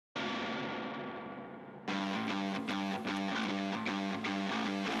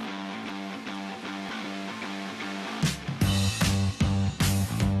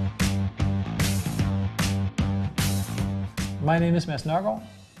My name is Nørgaard,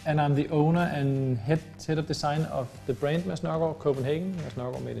 and I'm the owner and head of design of the brand Nørgaard, Copenhagen,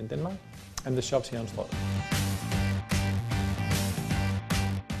 Nørgaard made in Denmark, and the shops here on Strøget.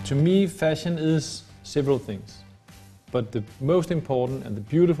 To me, fashion is several things, but the most important and the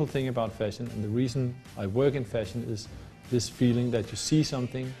beautiful thing about fashion, and the reason I work in fashion, is this feeling that you see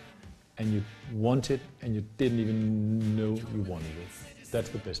something and you want it and you didn't even know you wanted it. That's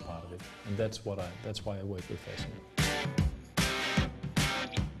the best part of it, and that's why I work with fashion.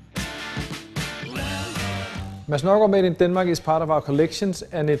 Nørgaard made in Denmark is part of our collections,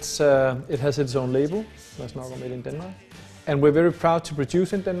 and it has its own label, Nørgaard made in Denmark. And we're very proud to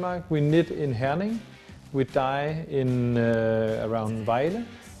produce in Denmark. We knit in Herning, we dye in around Vejle,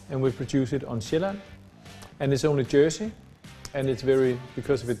 and we produce it on Sjælland. And it's only jersey, and it's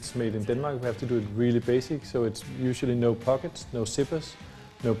because it's made in Denmark, we have to do it really basic, so it's usually no pockets, no zippers,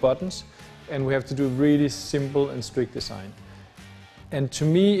 no buttons, and we have to do really simple and strict design. And to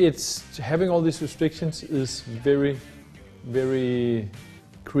me, having all these restrictions is very, very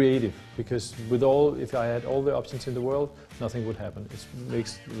creative, because if I had all the options in the world, nothing would happen. It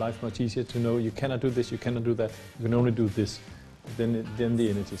makes life much easier to know you cannot do this, you cannot do that, you can only do this. Then the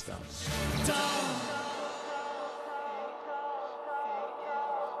energy starts.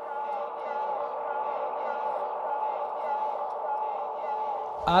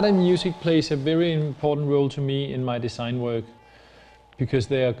 Art and music plays a very important role to me in my design work, because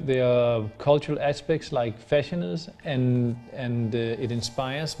they are cultural aspects like fashion is, and it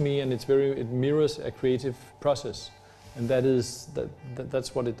inspires me, and it mirrors a creative process, and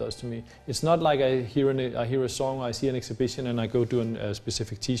that's what it does to me. It's not like I hear a song, I see an exhibition, and I go do a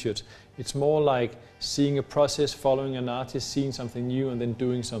specific T-shirt. It's more like seeing a process, following an artist, seeing something new, and then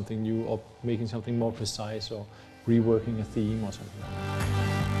doing something new, or making something more precise, or reworking a theme or something like that.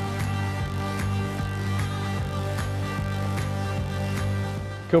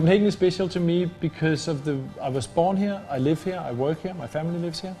 Copenhagen is special to me because I was born here, I live here, I work here, my family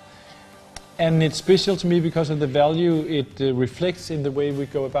lives here. And it's special to me because of the value it reflects in the way we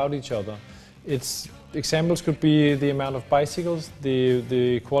go about each other. Examples could be the amount of bicycles,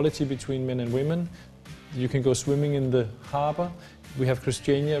 the equality between men and women. You can go swimming in the harbor. We have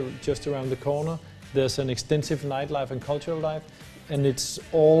Christiania just around the corner. There's an extensive nightlife and cultural life. And it's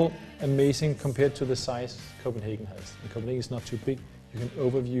all amazing compared to the size Copenhagen has. And Copenhagen is not too big. You can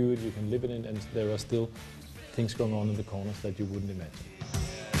overview it, you can live in it, and there are still things going on in the corners that you wouldn't imagine.